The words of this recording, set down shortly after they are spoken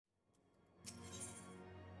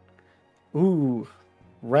Ooh,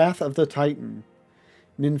 Wrath of the Titan.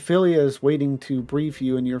 Nymphilia is waiting to brief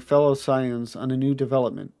you and your fellow scions on a new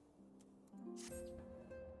development.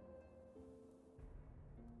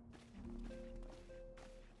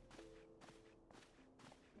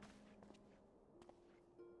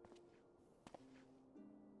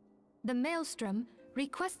 The Maelstrom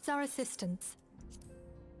requests our assistance.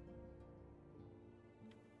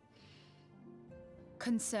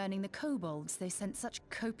 Concerning the kobolds they sent such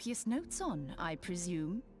copious notes on, I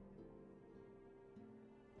presume?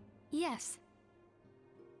 Yes.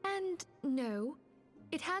 And no.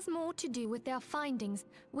 It has more to do with their findings,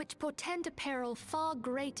 which portend a peril far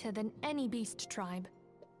greater than any beast tribe.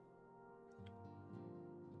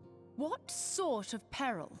 What sort of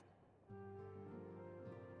peril?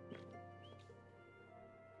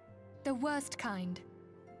 The worst kind.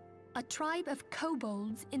 A tribe of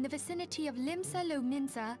kobolds in the vicinity of Limsa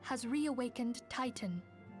Lominsa has reawakened Titan.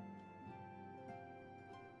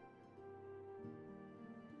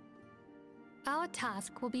 Our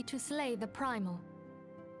task will be to slay the Primal.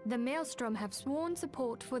 The Maelstrom have sworn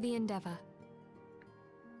support for the endeavor.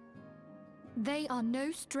 They are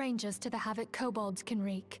no strangers to the havoc kobolds can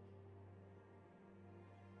wreak.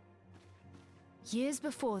 Years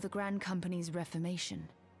before the Grand Company's reformation,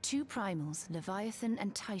 two primals, Leviathan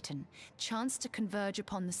and Titan, chanced to converge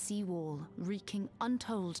upon the sea wall, wreaking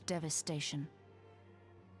untold devastation.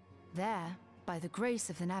 There, by the grace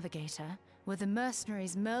of the Navigator, were the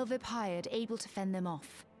mercenaries Merlvip hired able to fend them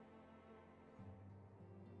off.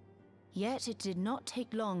 Yet it did not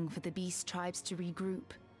take long for the beast tribes to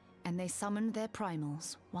regroup, and they summoned their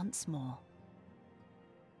primals once more.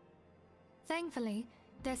 Thankfully,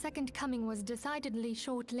 their second coming was decidedly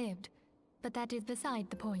short-lived, but that is beside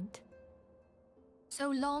the point. So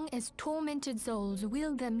long as tormented souls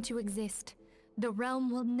will them to exist, the realm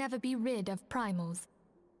will never be rid of primals.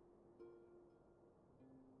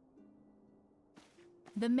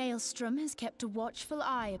 The Maelstrom has kept a watchful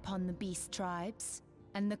eye upon the beast tribes,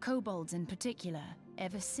 and the kobolds in particular,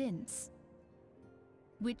 ever since.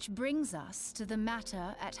 Which brings us to the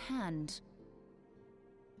matter at hand.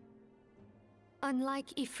 Unlike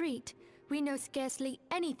Ifrit, we know scarcely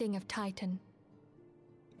anything of Titan.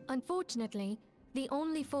 Unfortunately, the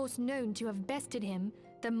only force known to have bested him,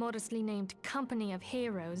 the modestly named Company of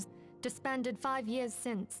Heroes, disbanded 5 years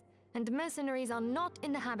since, and mercenaries are not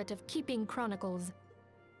in the habit of keeping chronicles.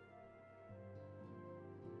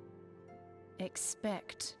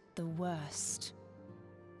 Expect the worst.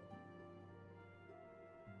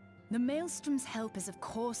 The Maelstrom's help is of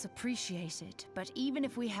course appreciated, but even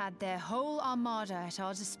if we had their whole armada at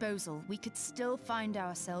our disposal, we could still find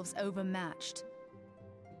ourselves overmatched.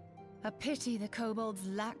 A pity the kobolds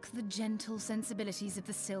lack the gentle sensibilities of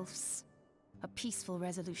the sylphs. A peaceful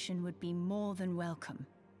resolution would be more than welcome.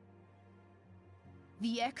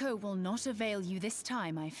 The echo will not avail you this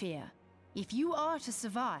time, I fear. If you are to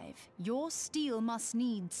survive, your steel must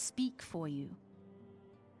needs speak for you.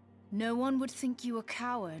 No one would think you a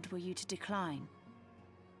coward were you to decline.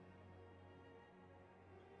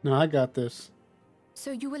 No, I got this.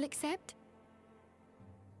 So you will accept?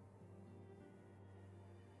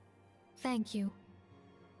 Thank you.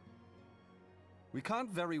 We can't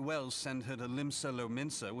very well send her to Limsa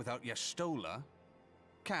Lominsa without Y'shtola,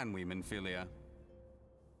 can we, Minfilia?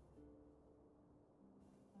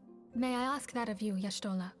 May I ask that of you,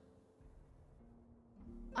 Y'shtola?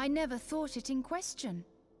 I never thought it in question.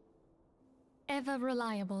 Ever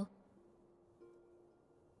reliable.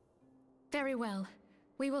 Very well.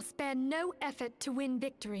 We will spare no effort to win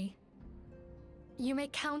victory. You may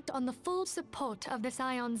count on the full support of the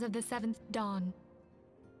Scions of the Seventh Dawn.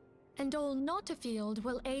 And all not afield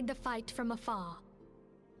will aid the fight from afar.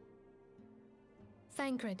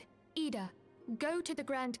 Thancred, Ida, go to the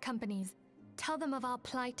Grand Companies. Tell them of our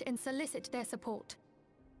plight and solicit their support.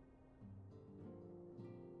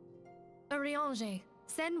 Urianger,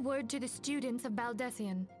 send word to the students of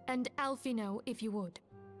Baldessian, and Alfino if you would.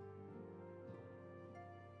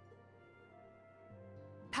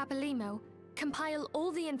 Papalimo, compile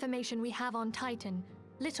all the information we have on Titan,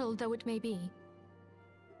 little though it may be.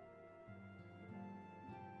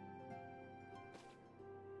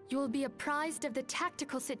 You will be apprised of the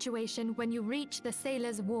tactical situation when you reach the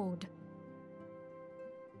Sailor's Ward.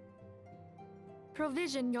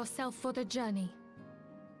 Provision yourself for the journey.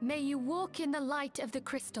 May you walk in the light of the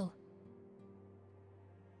crystal.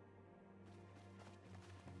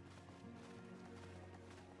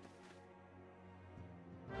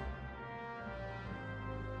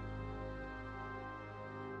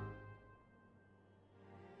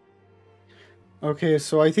 Okay,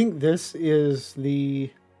 so I think this is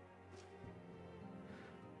the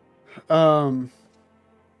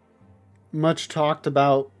much talked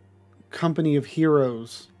about Company of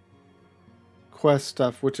Heroes quest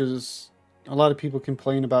stuff, which is a lot of people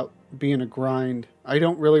complain about being a grind. I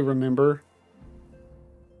don't really remember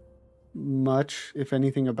much, if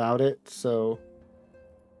anything, about it, so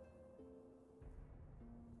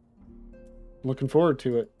looking forward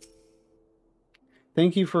to it.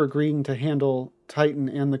 Thank you for agreeing to handle Titan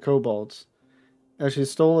and the kobolds. As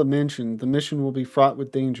Yistola mentioned, the mission will be fraught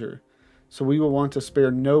with danger, so we will want to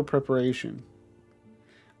spare no preparation.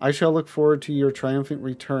 I shall look forward to your triumphant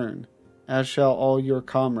return, as shall all your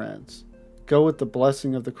comrades. Go with the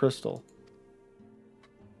blessing of the crystal.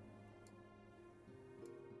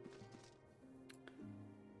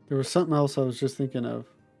 There was something else I was just thinking of.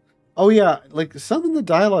 Oh yeah, like some in the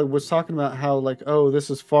dialogue was talking about how like, oh, this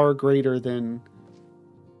is far greater than,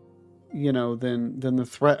 you know, than the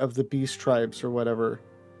threat of the beast tribes or whatever.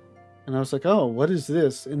 And I was like, oh, what is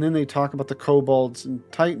this? And then they talk about the kobolds and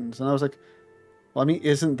titans. And I was like, well, I mean,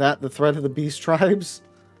 isn't that the threat of the beast tribes?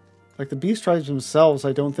 Like, the beast tribes themselves,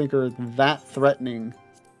 I don't think are that threatening,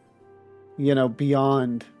 you know,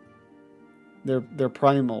 beyond their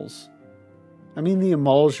primals. I mean, the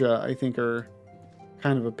Emulsia, I think, are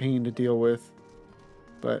kind of a pain to deal with.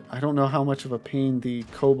 But I don't know how much of a pain the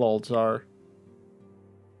kobolds are.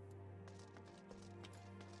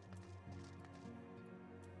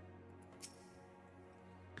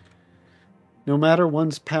 No matter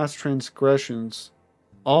one's past transgressions,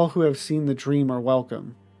 all who have seen the dream are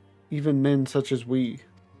welcome, even men such as we.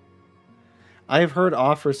 I have heard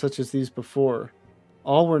offers such as these before.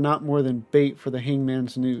 All were not more than bait for the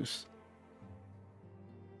hangman's noose.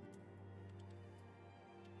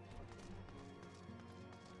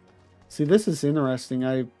 See, this is interesting.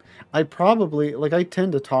 I probably, like, I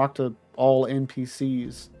tend to talk to all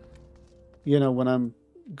NPCs, you know, when I'm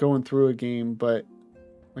going through a game, but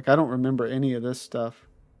like, I don't remember any of this stuff.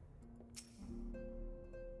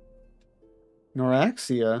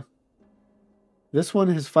 Noraxia. This one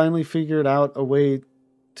has finally figured out a way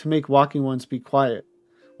to make walking ones be quiet.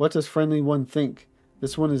 What does friendly one think?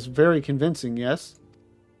 This one is very convincing, yes?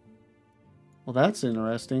 Well, that's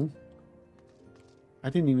interesting. I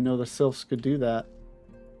didn't even know the sylphs could do that.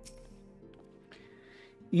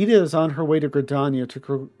 Ida is on her way to Gridania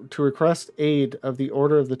to request aid of the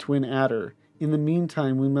Order of the Twin Adder. In the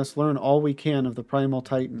meantime, we must learn all we can of the Primal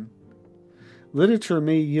Titan. Literature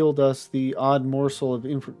may yield us the odd morsel of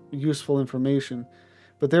useful information,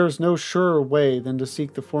 but there is no surer way than to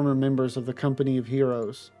seek the former members of the Company of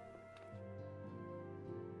Heroes.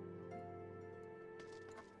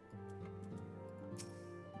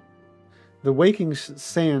 The waking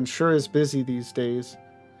sand sure is busy these days.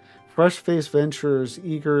 Fresh-faced venturers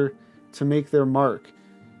eager to make their mark.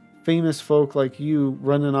 Famous folk like you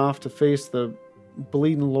running off to face the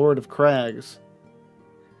bleeding Lord of Crags.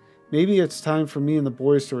 Maybe it's time for me and the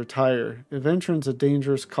boys to retire. Adventuring's a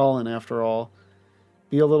dangerous calling after all.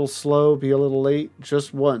 Be a little slow, be a little late,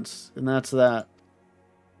 just once, and that's that.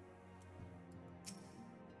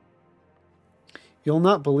 You'll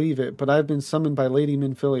not believe it, but I've been summoned by Lady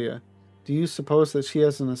Minfilia. Do you suppose that she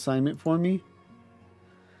has an assignment for me?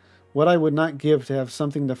 What I would not give to have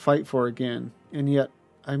something to fight for again, and yet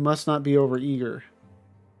I must not be overeager.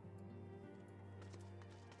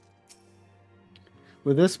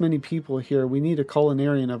 With this many people here, we need a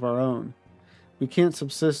culinarian of our own. We can't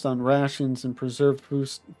subsist on rations and preserved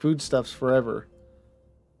foodstuffs forever.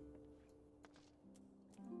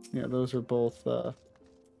 Yeah, those are both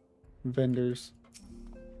vendors.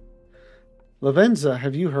 Lavenza,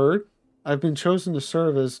 have you heard? I've been chosen to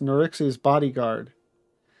serve as Norixia's bodyguard.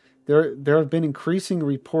 There have been increasing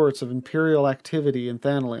reports of Imperial activity in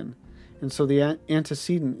Thanalin, and so the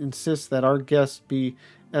antecedent insists that our guests be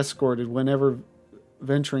escorted whenever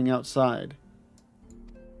venturing outside.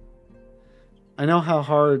 I know how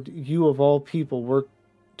hard you of all people work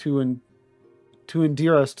to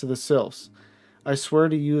endear us to the sylphs. I swear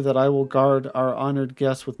to you that I will guard our honored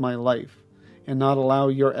guests with my life, and not allow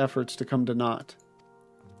your efforts to come to naught.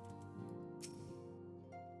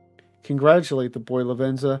 Congratulate the boy,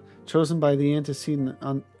 Lavenza, chosen by the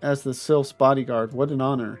antecedent as the sylph's bodyguard. What an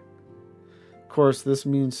honor. Of course, this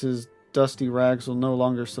means his dusty rags will no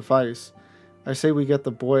longer suffice. I say we get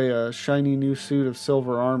the boy a shiny new suit of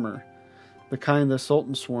silver armor, the kind the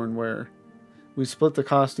Sultan Sworn wear. We split the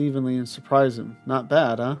cost evenly and surprise him. Not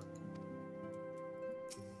bad, huh?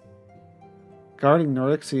 Guarding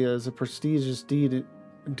Norixia is a prestigious duty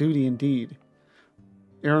indeed.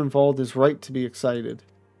 Ehrenwald is right to be excited.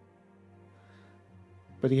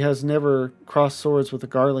 But he has never crossed swords with a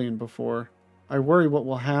Garlean before. I worry what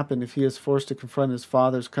will happen if he is forced to confront his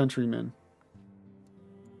father's countrymen.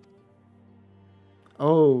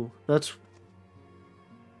 Oh, that's...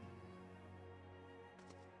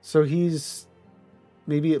 So he's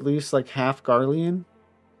maybe at least like half Garlean?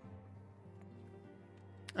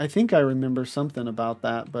 I think I remember something about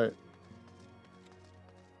that, but...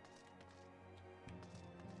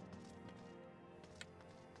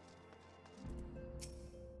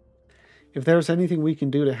 If there's anything we can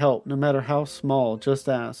do to help, no matter how small, just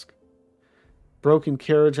ask. Broken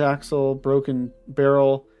carriage axle, broken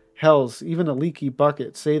barrel, hells, even a leaky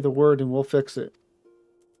bucket. Say the word and we'll fix it.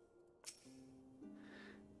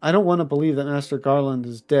 I don't want to believe that Master Garland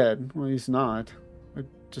is dead. Well, he's not. I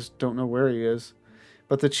just don't know where he is.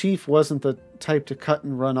 But the chief wasn't the type to cut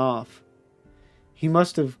and run off. He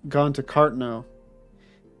must have gone to Cartno.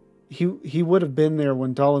 He would have been there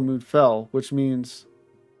when Dalamud fell, which means...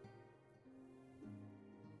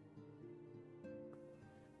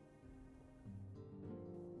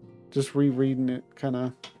 Just rereading it, kind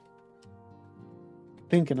of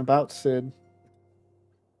thinking about Sid.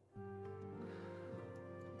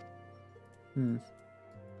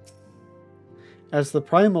 As the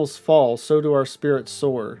primals fall, so do our spirits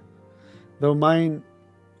soar. Though mine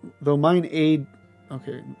aid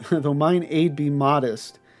be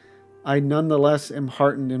modest, I nonetheless am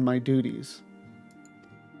heartened in my duties.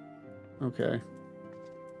 Okay.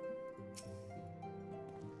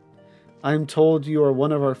 I am told you are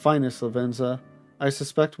one of our finest, Lavenza. I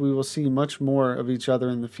suspect we will see much more of each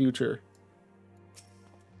other in the future.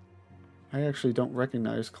 I actually don't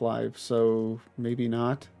recognize Clive, so maybe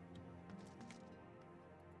not.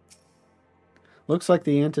 Looks like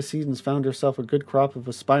the antecedents found herself a good crop of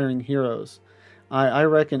aspiring heroes. I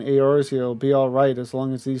reckon Eorzea will be alright as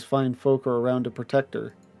long as these fine folk are around to protect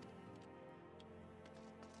her.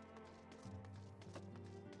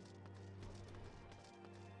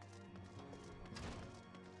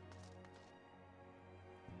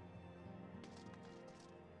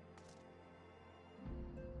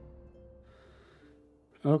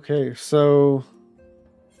 Okay, so...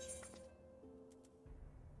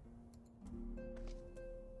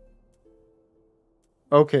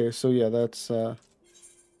 Okay, so yeah, that's,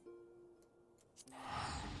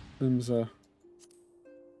 Limsa.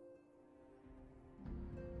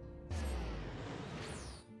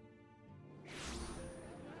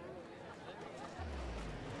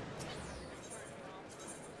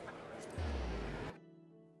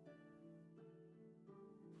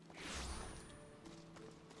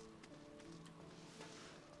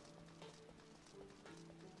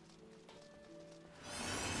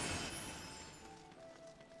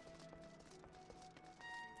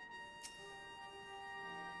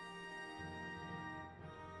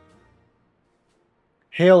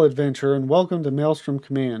 Hail, adventurer, and welcome to Maelstrom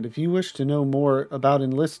Command. If you wish to know more about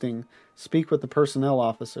enlisting, speak with the personnel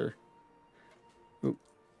officer. Oop.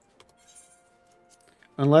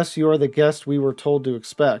 Unless you are the guest we were told to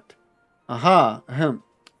expect. Aha! Ahem.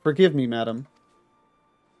 Forgive me, madam.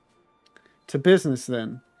 To business,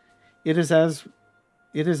 then. It is as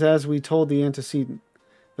we told the antecedent.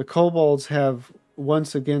 The kobolds have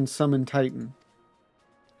once again summoned Titan.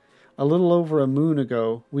 A little over a moon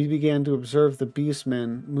ago, we began to observe the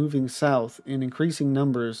beastmen moving south in increasing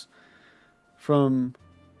numbers from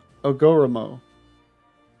Agomoro.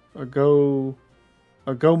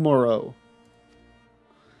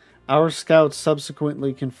 Our scouts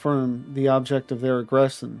subsequently confirmed the object of their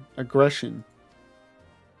aggression.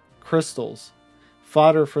 Crystals.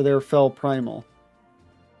 Fodder for their fell primal.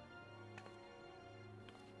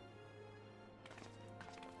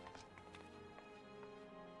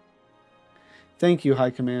 Thank you, High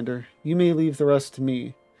Commander. You may leave the rest to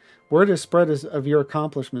me. Word is spread of your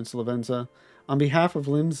accomplishments, Lavenza. On behalf of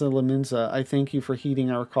Limsa Laminza, I thank you for heeding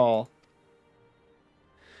our call.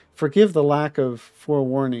 Forgive the lack of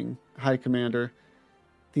forewarning, High Commander.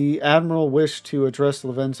 The Admiral wished to address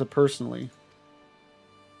Lavenza personally.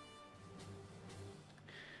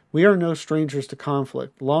 We are no strangers to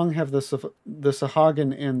conflict. Long have the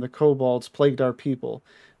Sahagin and the Kobolds plagued our people,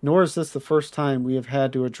 nor is this the first time we have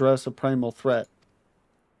had to address a primal threat.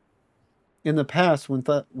 In the past,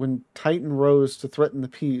 when Titan rose to threaten the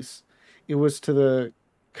peace, it was to the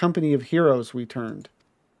company of heroes we turned.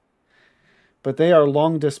 But they are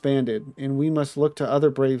long disbanded, and we must look to other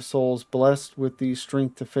brave souls blessed with the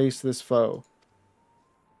strength to face this foe.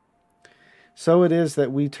 So it is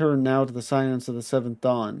that we turn now to the Scions of the Seventh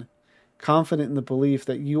Dawn, confident in the belief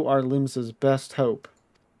that you are Limsa's best hope.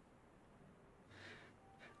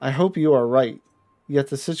 I hope you are right, yet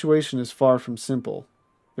the situation is far from simple.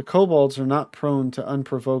 The kobolds are not prone to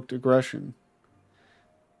unprovoked aggression.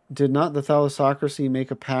 Did not the Thalassocracy make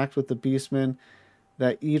a pact with the beastmen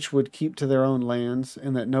that each would keep to their own lands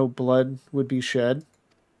and that no blood would be shed?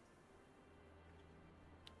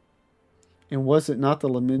 And was it not the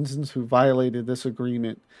Leminsons who violated this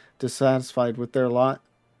agreement, dissatisfied with their lot?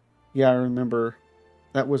 Yeah, I remember.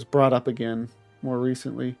 That was brought up again more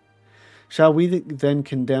recently. Shall we then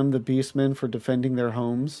condemn the beastmen for defending their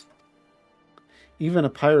homes? Even a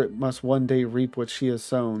pirate must one day reap what she has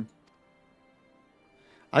sown.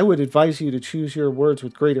 I would advise you to choose your words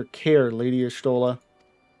with greater care, Lady Y'shtola.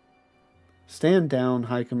 Stand down,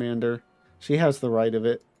 High Commander. She has the right of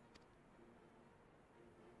it.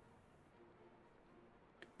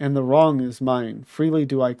 And the wrong is mine. Freely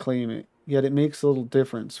do I claim it. Yet it makes little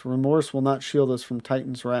difference. Remorse will not shield us from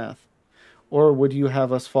Titan's wrath. Or would you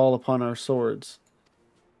have us fall upon our swords?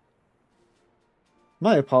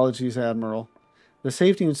 My apologies, Admiral. The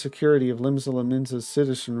safety and security of Limsa Lominsa's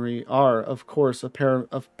citizenry are, of course, of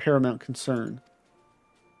paramount concern.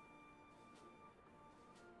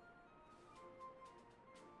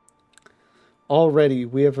 Already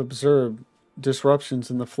we have observed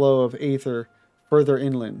disruptions in the flow of aether further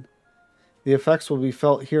inland. The effects will be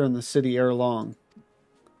felt here in the city ere long.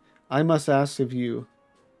 I must ask of you,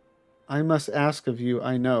 I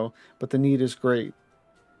know, but the need is great.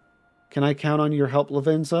 Can I count on your help,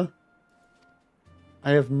 Lavenza?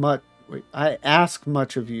 I ask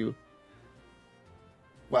much of you.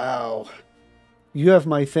 Wow. You have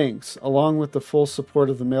my thanks, along with the full support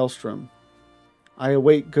of the Maelstrom. I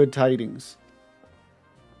await good tidings.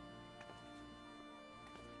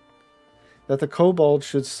 That the Kobold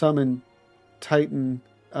should summon Titan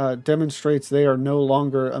demonstrates they are no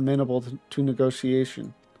longer amenable to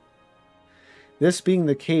negotiation. This being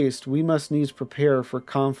the case, we must needs prepare for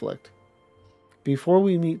conflict. Before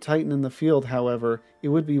we meet Titan in the field, however, it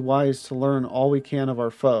would be wise to learn all we can of our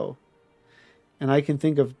foe. And I can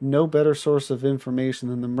think of no better source of information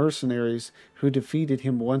than the mercenaries who defeated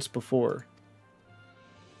him once before.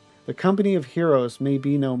 The company of heroes may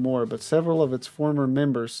be no more, but several of its former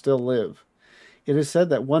members still live. It is said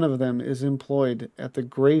that one of them is employed at the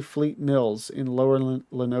Grey Fleet Mills in Lower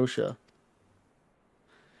Lenosha.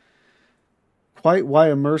 Quite why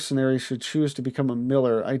a mercenary should choose to become a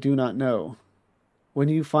miller, I do not know. When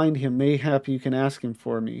you find him, mayhap you can ask him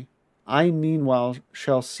for me. I, meanwhile,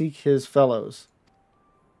 shall seek his fellows.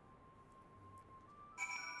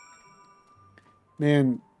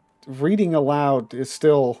 Man, reading aloud is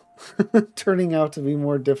still turning out to be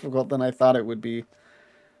more difficult than I thought it would be.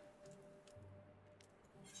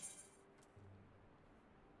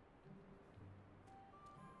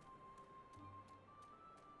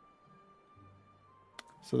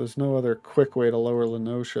 So there's no other quick way to lower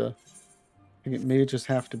Lenosha. I think it may just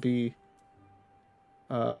have to be...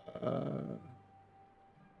 what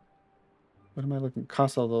am I looking?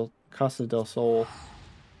 Casa del Sol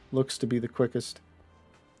looks to be the quickest.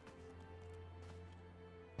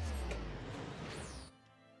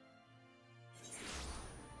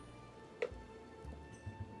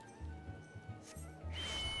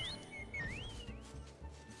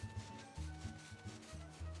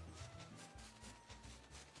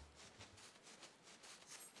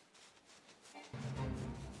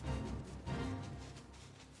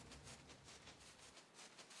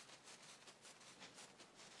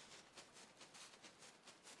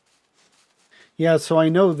 Yeah, so I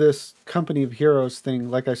know this Company of Heroes thing,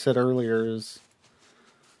 like I said earlier, is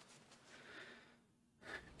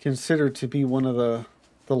considered to be one of the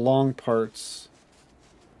long parts.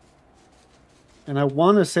 And I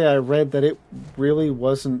want to say I read that it really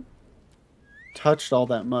wasn't touched all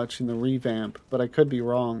that much in the revamp, but I could be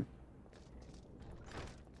wrong.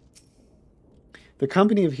 The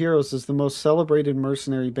Company of Heroes is the most celebrated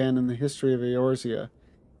mercenary band in the history of Eorzea.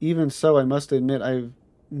 Even so, I must admit I've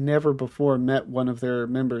never before met one of their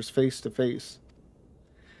members face to face.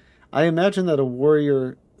 I imagine that a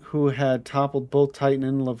warrior who had toppled both Titan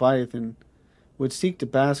and Leviathan would seek to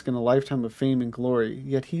bask in a lifetime of fame and glory,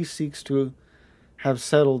 yet he seems to have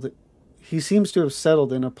settled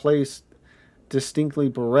in a place distinctly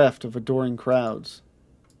bereft of adoring crowds.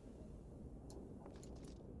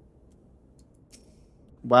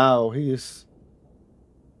 Wow,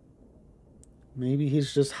 maybe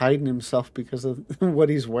he's just hiding himself because of what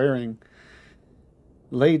he's wearing.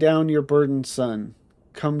 Lay down your burden, son.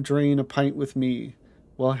 Come drain a pint with me.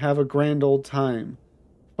 We'll have a grand old time.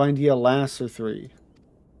 Find ye a lass or three.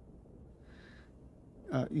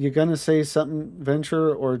 You gonna say something,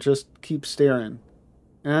 Venture, or just keep staring?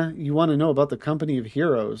 You want to know about the Company of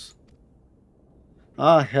Heroes?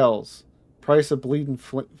 Ah, hells. Price of bleeding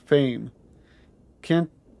fame. Can't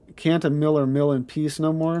a miller mill in peace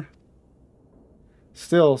no more?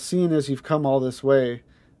 Still, seeing as you've come all this way,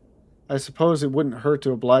 I suppose it wouldn't hurt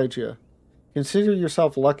to oblige you. Consider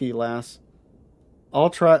yourself lucky, lass.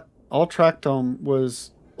 Altractome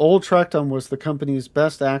was Old Traktum was the company's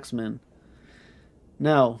best axeman.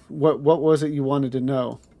 Now, what was it you wanted to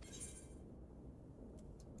know?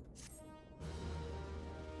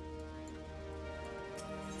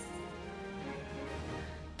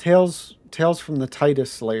 Tales from the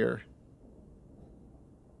Titus Slayer.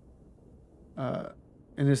 And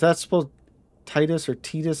is that supposed Titus or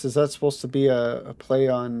Titus? Is that supposed to be a play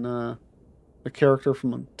on a character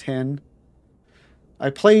from 10? I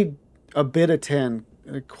played a bit of 10,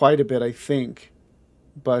 quite a bit, I think,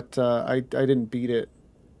 but I didn't beat it.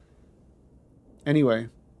 Anyway,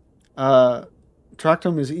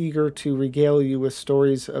 Traktum is eager to regale you with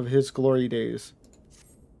stories of his glory days.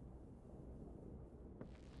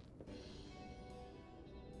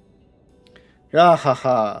 Ah ha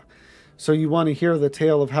ha. So you want to hear the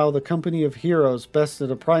tale of how the company of heroes bested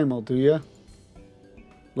a primal, do you?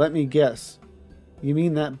 Let me guess. You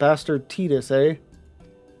mean that bastard Titus, eh?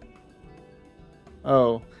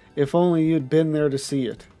 Oh, if only you'd been there to see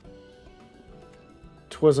it.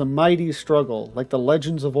 'Twas a mighty struggle, like the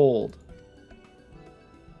legends of old.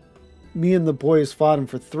 Me and the boys fought him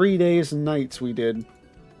for 3 days and nights, we did.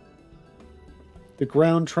 The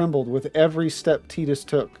ground trembled with every step Titus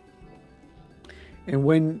took. And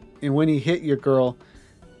when he hit you, girl,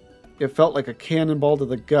 it felt like a cannonball to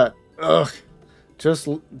the gut. Ugh.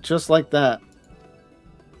 Just like that.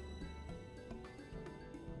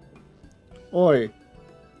 Oi,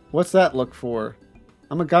 what's that look for?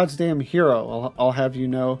 I'm a goddamn hero, I'll have you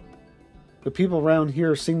know. The people around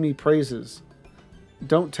here sing me praises.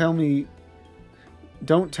 Don't tell me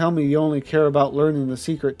you only care about learning the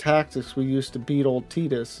secret tactics we used to beat old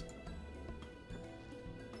Titus.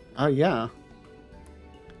 Yeah.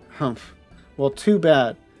 Humph. Well, too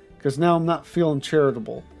bad, because now I'm not feeling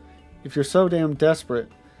charitable. If you're so damn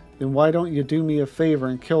desperate, then why don't you do me a favor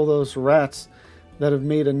and kill those rats that have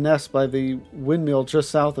made a nest by the windmill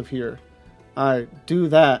just south of here? Do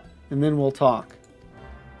that, and then we'll talk.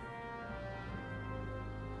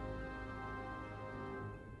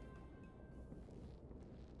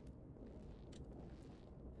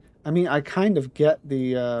 I mean, I kind of get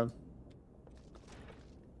the,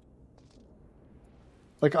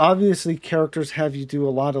 like, obviously characters have you do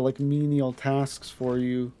a lot of, like, menial tasks for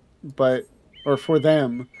you, or for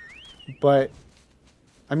them, but,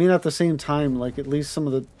 I mean, at the same time, like, at least some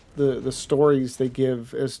of the stories they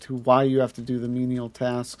give as to why you have to do the menial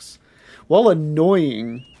tasks, while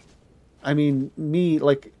annoying, I mean, me,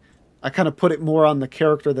 like, I kind of put it more on the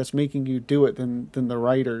character that's making you do it than the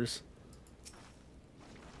writers.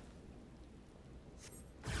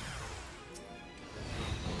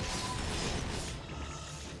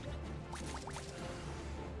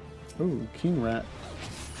 Ooh, king rat.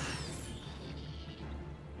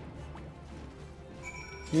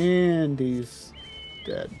 And he's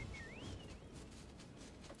dead.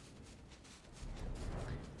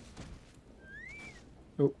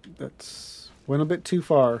 Oh, that's went a bit too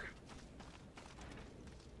far.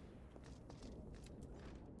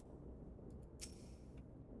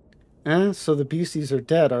 So the beasties are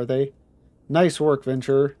dead, are they? Nice work,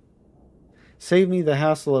 Venturer. Save me the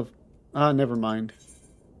hassle of... never mind.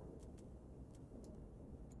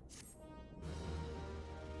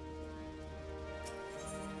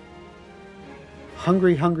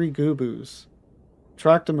 Hungry Goobus.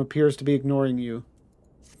 Traktum appears to be ignoring you.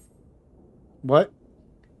 What?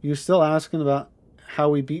 You still asking about how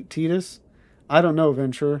we beat Titus? I don't know,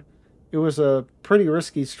 Venturer. It was a pretty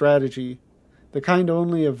risky strategy. The kind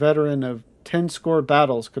only a veteran of 10 score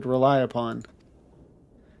battles could rely upon.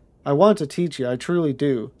 I want to teach you, I truly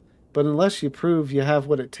do. But unless you prove you have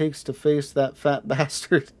what it takes to face that fat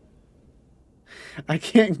bastard, I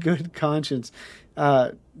can't in good conscience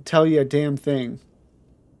tell you a damn thing.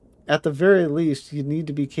 At the very least, you need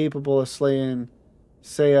to be capable of slaying,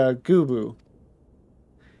 say, a Goobu.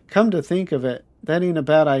 Come to think of it, that ain't a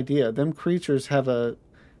bad idea. Them creatures have a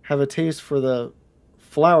taste for the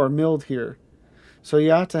flour milled here, so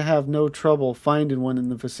you ought to have no trouble finding one in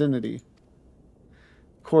the vicinity.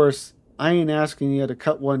 Of course, I ain't asking you to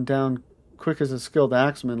cut one down quick as a skilled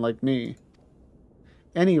axeman like me.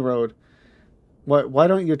 Any road, why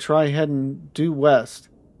don't you try heading due west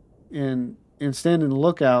and stand in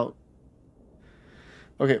lookout?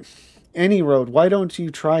 Okay, any road, why don't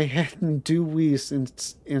you try heading due west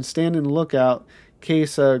and stand in lookout in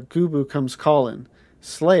case a Goobu comes calling.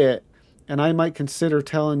 Slay it, and I might consider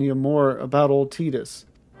telling you more about old Titus.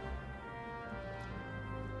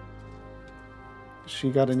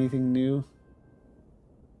 She got anything new?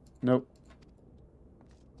 Nope.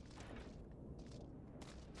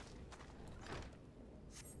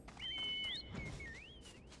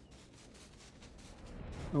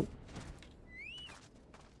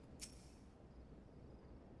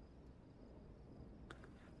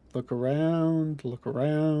 Look around, look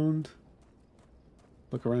around.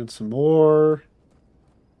 Look around some more.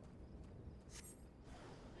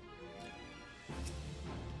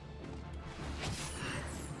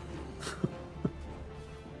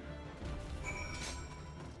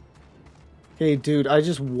 Hey, dude, I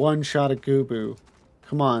just one-shot a Gubu.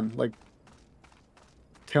 Come on, like,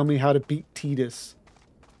 tell me how to beat Tidus.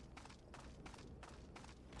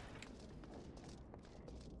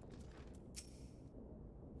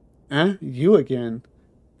 Eh? You again?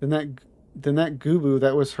 Then that Gubu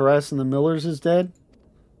that was harassing the Millers is dead?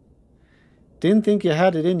 Didn't think you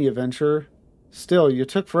had it in you, Venturer. Still, you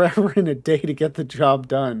took forever and a day to get the job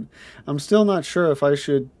done. I'm still not sure if I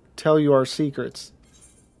should tell you our secrets.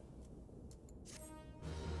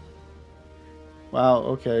 Wow,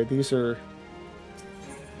 okay, these are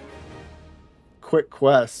quick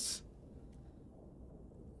quests.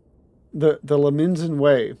 The Laminzen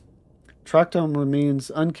Way. Tractome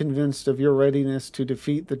remains unconvinced of your readiness to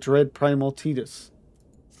defeat the dread primal Tidus.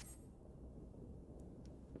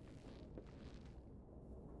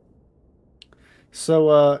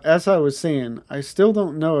 So, as I was saying, I still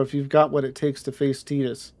don't know if you've got what it takes to face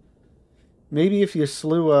Tidus. Maybe if you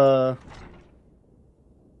slew,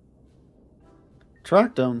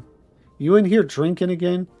 Tractome, you in here drinking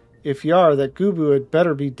again? If you are, that Gubu had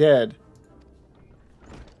better be dead.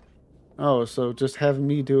 Oh, so just having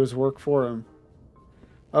me do his work for him.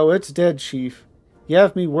 Oh, it's dead, Chief. You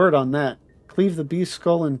have me word on that. Cleave the beast's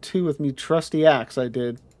skull in two with me trusty axe, I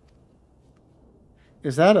did.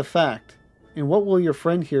 Is that a fact? And what will your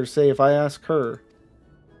friend here say if I ask her?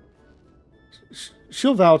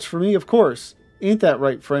 She'll vouch for me, of course. Ain't that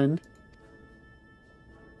right, friend?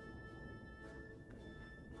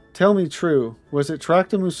 Tell me true. Was it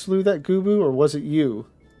Tractome who slew that Gubu, or was it you?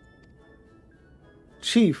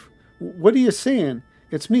 Chief, what are you saying?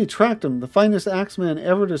 It's me, Tractome, the finest axeman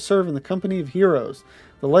ever to serve in the company of heroes.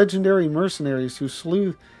 The legendary mercenaries who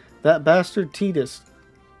slew that bastard Tidus.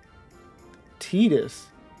 Tidus?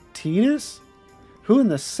 Tidus? Who in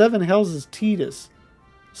the seven hells is Tidus?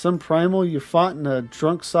 Some primal you fought in a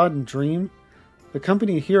drunk-sodden dream? The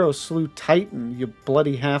company of heroes slew Titan, you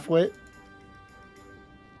bloody half-wit.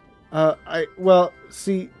 Well,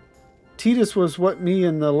 see, Tidus was what me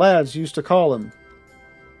and the lads used to call him.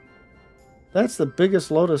 That's the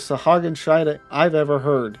biggest load of Sahagin I've ever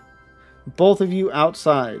heard. Both of you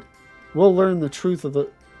outside. We'll learn the truth the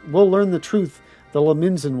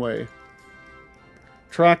Laminzen way.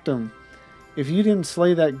 Tractome, if you didn't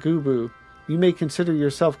slay that Gubu, you may consider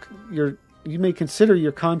your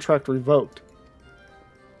contract revoked.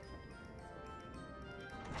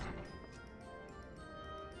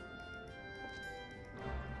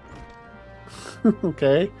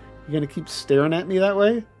 Okay, you gonna keep staring at me that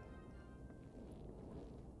way?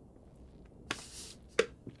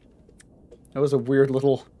 That was a weird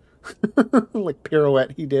little like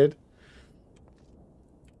pirouette he did.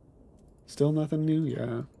 Still nothing new?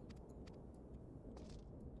 Yeah.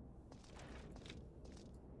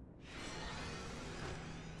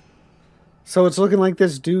 So it's looking like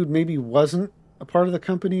this dude maybe wasn't a part of the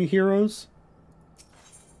company of heroes?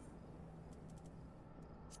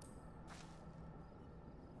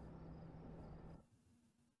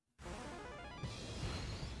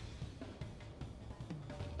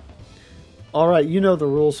 Alright, you know the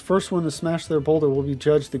rules. First one to smash their boulder will be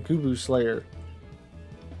judged the Gubu Slayer.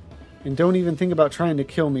 And don't even think about trying to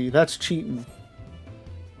kill me. That's cheating.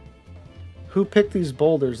 Who picked these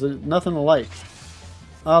boulders? There's nothing alike.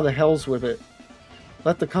 Ah, the hell's with it.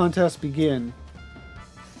 Let the contest begin.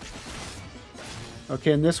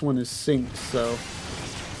 Okay, and this one is synced, so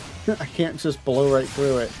I can't just blow right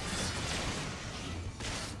through it.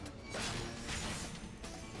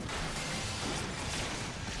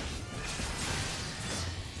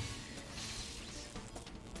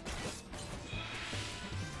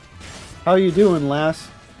 How you doing, lass?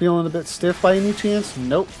 Feeling a bit stiff by any chance?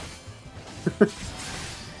 Nope.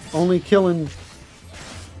 Only killing...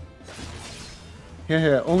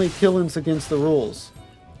 Yeah, only killing's against the rules.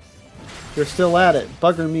 You're still at it.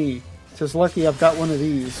 Bugger me. It's lucky I've got one of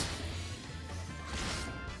these.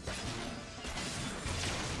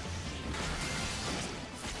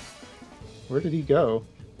 Where did he go?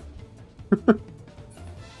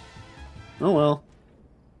 Oh well.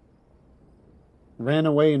 Ran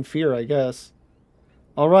away in fear, I guess.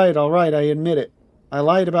 Alright, I admit it. I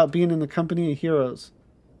lied about being in the company of heroes.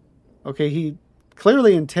 Okay, he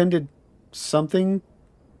clearly intended something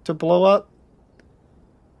to blow up.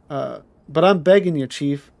 But I'm begging you,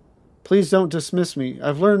 Chief. Please don't dismiss me.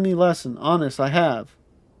 I've learned me lesson. Honest, I have.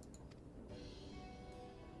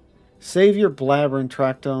 Save your blabbering,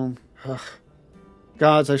 Tractome. Ugh.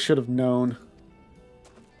 Gods, I should have known.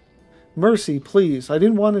 Mercy, please. I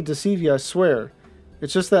didn't want to deceive you, I swear.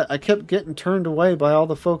 It's just that I kept getting turned away by all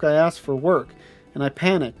the folk I asked for work, and I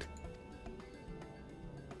panicked.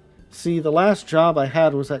 See, the last job I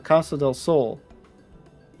had was at Casa del Sol,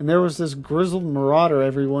 and there was this grizzled marauder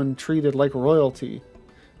everyone treated like royalty.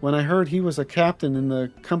 When I heard he was a captain in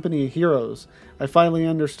the company of heroes, I finally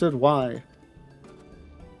understood why.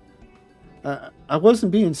 I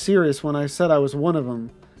wasn't being serious when I said I was one of them,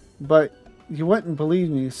 but you wouldn't believe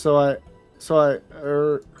me,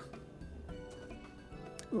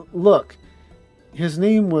 look, his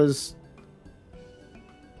name was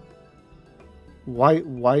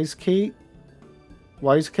Wiseket?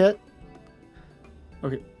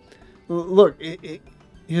 Okay. Look,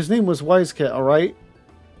 his name was Wiseket, alright?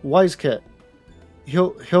 Wiseket.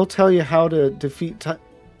 He'll tell you how to defeat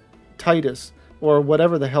Titus, or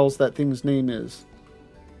whatever the hell's that thing's name is.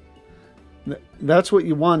 That's what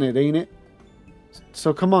you wanted, ain't it?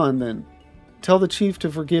 So come on, then. Tell the chief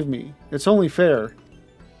to forgive me. It's only fair.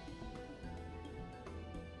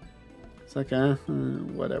 It's like,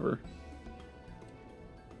 whatever.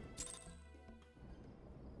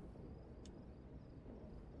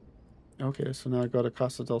 Okay, so now I go to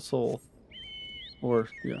Casa del Sol. Or,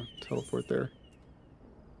 yeah, teleport there.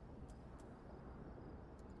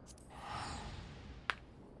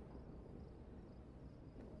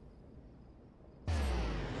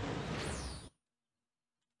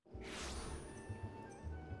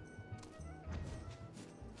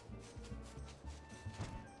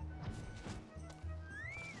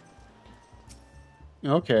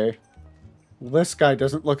 Okay. Well, this guy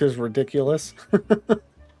doesn't look as ridiculous.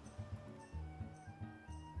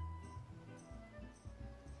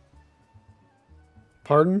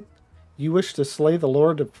 Pardon? You wish to slay the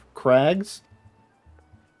Lord of Crags?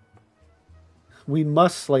 We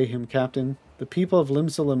must slay him, Captain. The people of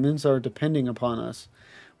Limsa Lominsa are depending upon us.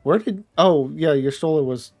 Where did... Oh, yeah, Yestola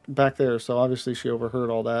was back there, so obviously she overheard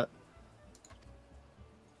all that.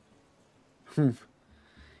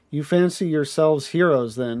 You fancy yourselves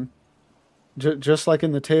heroes, then? Just like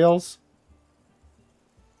in the tales?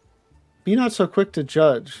 Be not so quick to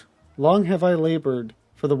judge. Long have I labored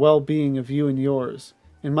for the well-being of you and yours,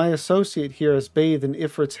 and my associate here has bathed in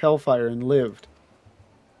Ifrit's hellfire and lived.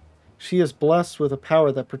 She is blessed with a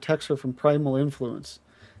power that protects her from primal influence.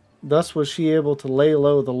 Thus was she able to lay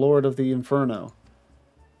low the Lord of the Inferno.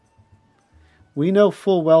 We know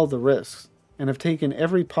full well the risks, and have taken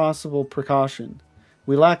every possible precaution.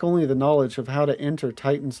 We lack only the knowledge of how to enter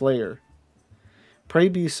Titan's lair. Pray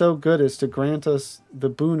be so good as to grant us the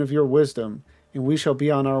boon of your wisdom, and we shall be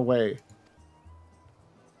on our way.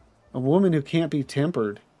 A woman who can't be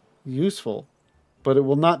tempered. Useful, but it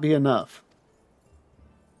will not be enough.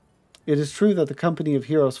 It is true that the company of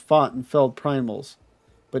heroes fought and felled primals,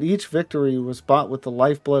 but each victory was bought with the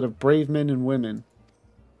lifeblood of brave men and women.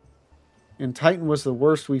 And Titan was the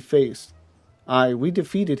worst we faced. Aye, we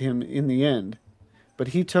defeated him in the end, but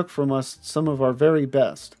he took from us some of our very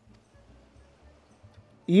best.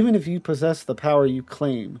 Even if you possess the power you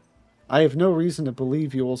claim, I have no reason to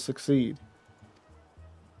believe you will succeed.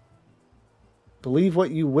 Believe what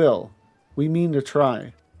you will, we mean to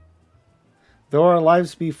try. Though our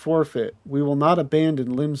lives be forfeit, we will not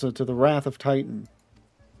abandon Limsa to the wrath of Titan.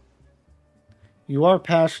 You are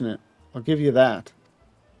passionate, I'll give you that.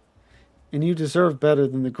 And you deserve better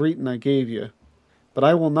than the greeting I gave you. But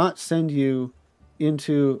I will not send you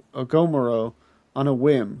into Ogomoro on a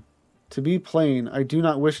whim. To be plain, I do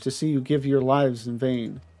not wish to see you give your lives in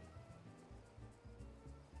vain.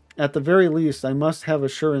 At the very least, I must have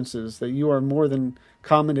assurances that you are more than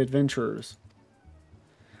common adventurers.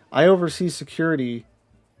 I oversee security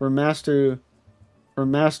for Master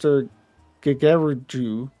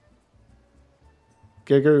Gegeruju.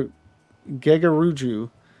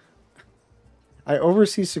 I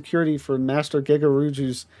oversee security for Master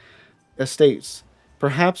Gegeruju's estates.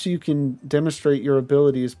 Perhaps you can demonstrate your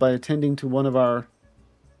abilities by attending to one of our...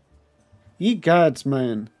 Ye gods,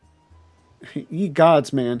 man,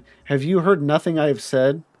 have you heard nothing I have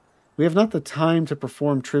said? We have not the time to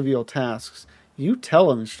perform trivial tasks. You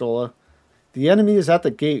tell him, Stola. The enemy is at the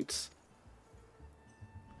gates.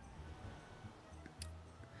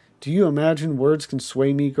 Do you imagine words can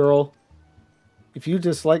sway me, girl? If you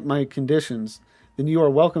dislike my conditions, then you are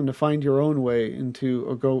welcome to find your own way into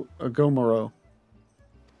Ogomoro.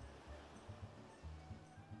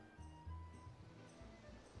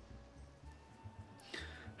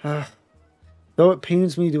 Though it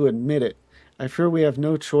pains me to admit it, I fear we have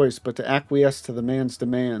no choice but to acquiesce to the man's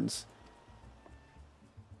demands.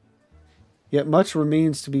 Yet much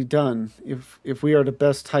remains to be done if we are to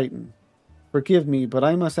best Titan. Forgive me, but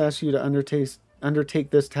I must ask you to undertake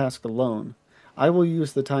this task alone. I will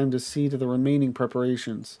use the time to see to the remaining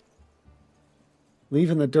preparations.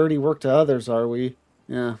 Leaving the dirty work to others, are we?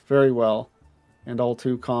 Yeah, very well. And all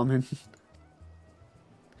too common.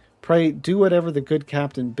 Pray, do whatever the good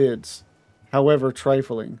captain bids, however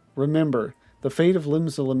trifling. Remember, the fate of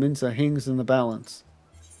Limsa Lominsa hangs in the balance.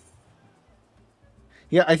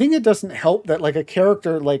 Yeah, I think it doesn't help that, like, a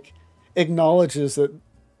character, like, acknowledges that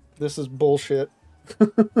this is bullshit.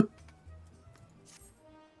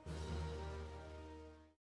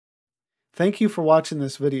 Thank you for watching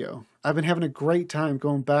this video. I've been having a great time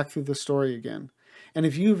going back through the story again. And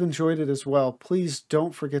if you've enjoyed it as well, please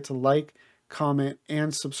don't forget to like, comment,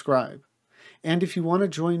 and subscribe. And if you want to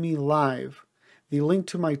join me live, the link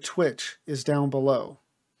to my Twitch is down below.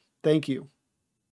 Thank you.